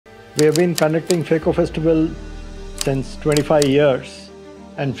We have been conducting Phaco Festival since 25 years,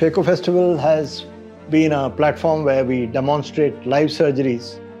 and Phaco Festival has been a platform where we demonstrate live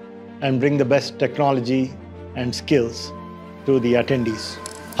surgeries and bring the best technology and skills to the attendees.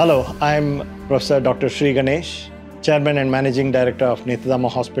 Hello, I'm Professor Dr. Sri Ganesh, Chairman and Managing Director of Nethradhama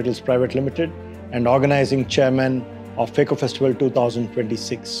Hospitals Pvt Ltd and Organizing Chairman of Phaco Festival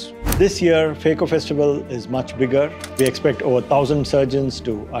 2026. This year, Phaco Festival is much bigger. We expect over 1,000 surgeons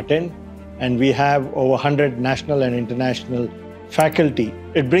to attend, and we have over 100 national and international faculty.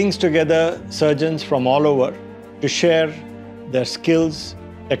 It brings together surgeons from all over to share their skills,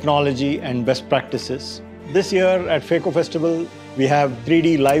 technology, and best practices. This year at Phaco Festival, we have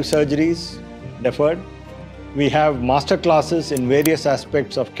 3D live surgeries deferred. We have master classes in various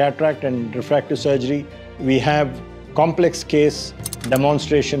aspects of cataract and refractive surgery. We have complex case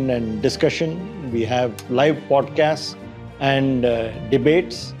demonstration and discussion. We have live podcasts and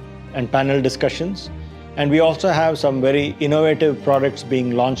debates and panel discussions. And we also have some very innovative products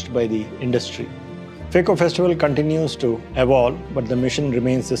being launched by the industry. Phaco Festival continues to evolve, but the mission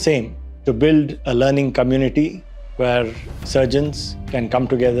remains the same: to build a learning community where surgeons can come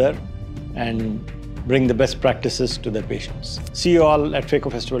together and bring the best practices to their patients. See you all at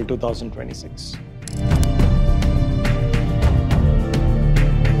Phaco Festival 2026.